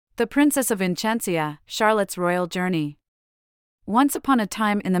The Princess of Enchancia, Charlotte's Royal Journey. Once upon a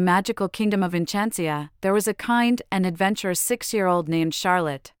time in the magical kingdom of Enchancia, there was a kind and adventurous 6-year-old named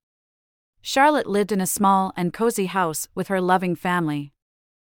Charlotte. Charlotte lived in a small and cozy house with her loving family.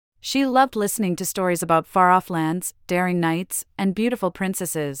 She loved listening to stories about far-off lands, daring knights, and beautiful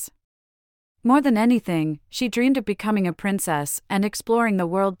princesses. More than anything, she dreamed of becoming a princess and exploring the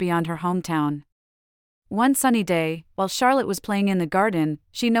world beyond her hometown. One sunny day, while Charlotte was playing in the garden,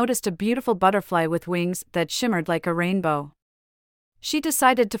 she noticed a beautiful butterfly with wings that shimmered like a rainbow. She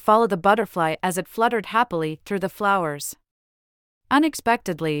decided to follow the butterfly as it fluttered happily through the flowers.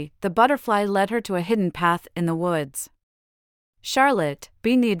 Unexpectedly, the butterfly led her to a hidden path in the woods. Charlotte,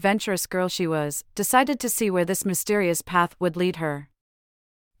 being the adventurous girl she was, decided to see where this mysterious path would lead her.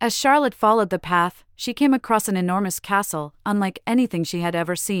 As Charlotte followed the path, she came across an enormous castle, unlike anything she had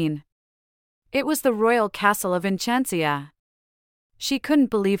ever seen. It was the royal castle of Enchancia. She couldn't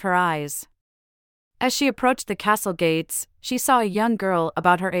believe her eyes. As she approached the castle gates, she saw a young girl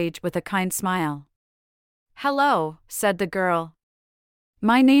about her age with a kind smile. "Hello," said the girl.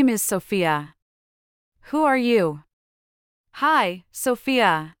 "My name is Sophia. Who are you?" "Hi,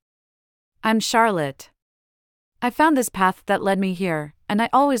 Sophia. I'm Charlotte. I found this path that led me here, and I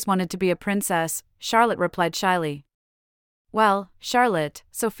always wanted to be a princess," Charlotte replied shyly. "Well, Charlotte,"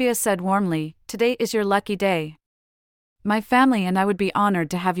 Sophia said warmly, "today is your lucky day. My family and I would be honored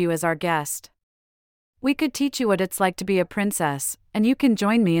to have you as our guest. We could teach you what it's like to be a princess, and you can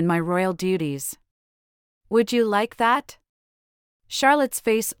join me in my royal duties. Would you like that?" Charlotte's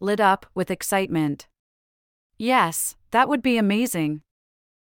face lit up with excitement. "Yes, that would be amazing.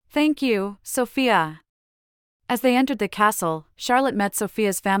 Thank you, Sophia." As they entered the castle, Charlotte met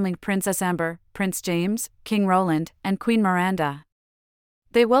Sophia's family, Princess Amber, Prince James, King Roland, and Queen Miranda.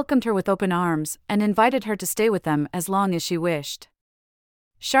 They welcomed her with open arms and invited her to stay with them as long as she wished.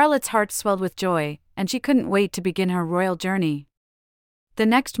 Charlotte's heart swelled with joy, and she couldn't wait to begin her royal journey. The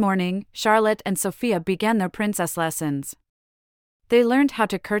next morning, Charlotte and Sophia began their princess lessons. They learned how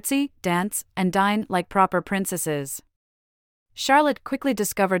to curtsy, dance, and dine like proper princesses. Charlotte quickly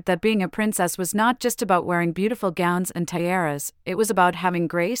discovered that being a princess was not just about wearing beautiful gowns and tiaras, it was about having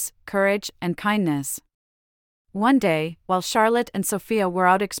grace, courage, and kindness. One day, while Charlotte and Sophia were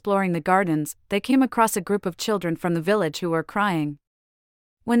out exploring the gardens, they came across a group of children from the village who were crying.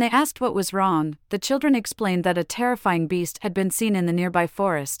 When they asked what was wrong, the children explained that a terrifying beast had been seen in the nearby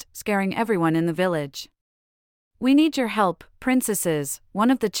forest, scaring everyone in the village. "We need your help, princesses,"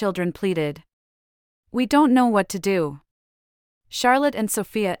 one of the children pleaded. "We don't know what to do." Charlotte and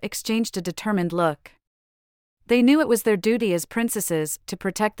Sophia exchanged a determined look. They knew it was their duty as princesses to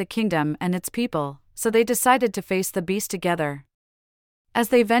protect the kingdom and its people, so they decided to face the beast together. As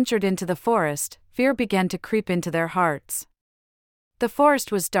they ventured into the forest, fear began to creep into their hearts. The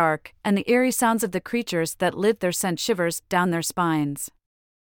forest was dark, and the eerie sounds of the creatures that lived there sent shivers down their spines.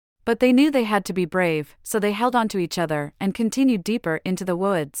 But they knew they had to be brave, so they held on to each other and continued deeper into the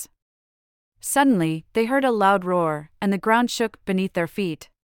woods. Suddenly, they heard a loud roar, and the ground shook beneath their feet.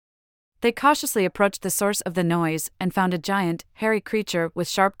 They cautiously approached the source of the noise and found a giant, hairy creature with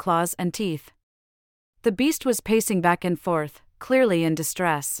sharp claws and teeth. The beast was pacing back and forth, clearly in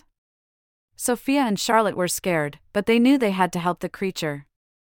distress. Sophia and Charlotte were scared, but they knew they had to help the creature.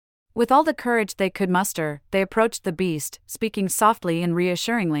 With all the courage they could muster, they approached the beast, speaking softly and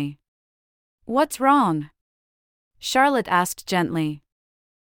reassuringly. "What's wrong?" Charlotte asked gently.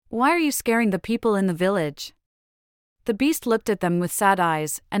 "Why are you scaring the people in the village?" The beast looked at them with sad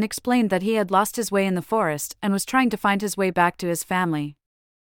eyes and explained that he had lost his way in the forest and was trying to find his way back to his family.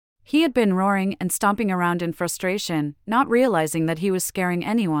 He had been roaring and stomping around in frustration, not realizing that he was scaring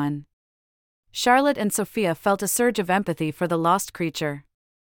anyone. Charlotte and Sophia felt a surge of empathy for the lost creature.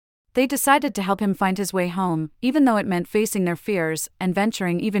 They decided to help him find his way home, even though it meant facing their fears and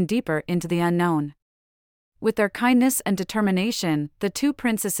venturing even deeper into the unknown. With their kindness and determination, the two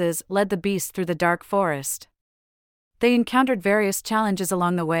princesses led the beast through the dark forest. They encountered various challenges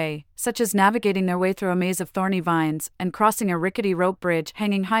along the way, such as navigating their way through a maze of thorny vines and crossing a rickety rope bridge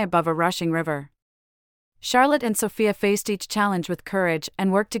hanging high above a rushing river. Charlotte and Sophia faced each challenge with courage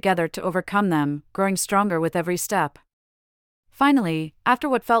and worked together to overcome them, growing stronger with every step. Finally, after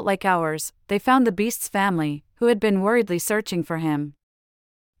what felt like hours, they found the beast's family, who had been worriedly searching for him.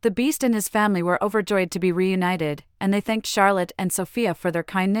 The beast and his family were overjoyed to be reunited, and they thanked Charlotte and Sophia for their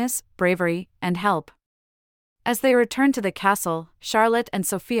kindness, bravery, and help. As they returned to the castle, Charlotte and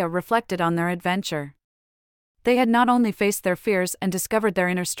Sophia reflected on their adventure. They had not only faced their fears and discovered their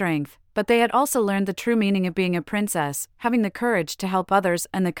inner strength, but they had also learned the true meaning of being a princess, having the courage to help others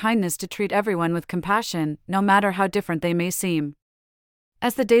and the kindness to treat everyone with compassion, no matter how different they may seem.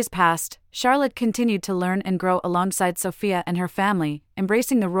 As the days passed, Charlotte continued to learn and grow alongside Sophia and her family,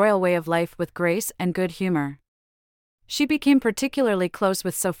 embracing the royal way of life with grace and good humor. She became particularly close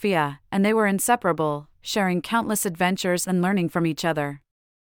with Sophia, and they were inseparable, sharing countless adventures and learning from each other.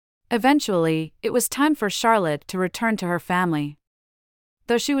 Eventually, it was time for Charlotte to return to her family.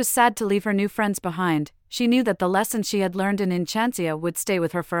 Though she was sad to leave her new friends behind, she knew that the lessons she had learned in Enchancia would stay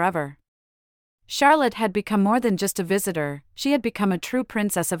with her forever. Charlotte had become more than just a visitor, she had become a true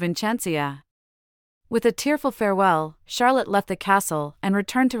princess of Enchancia. With a tearful farewell, Charlotte left the castle and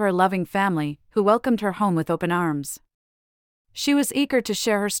returned to her loving family, who welcomed her home with open arms. She was eager to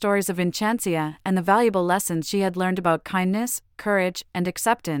share her stories of Enchancia and the valuable lessons she had learned about kindness, courage, and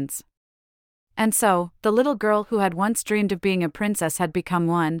acceptance. And so, the little girl who had once dreamed of being a princess had become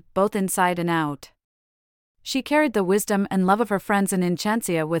one, both inside and out. She carried the wisdom and love of her friends in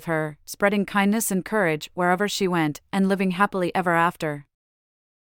Enchancia with her, spreading kindness and courage wherever she went, and living happily ever after.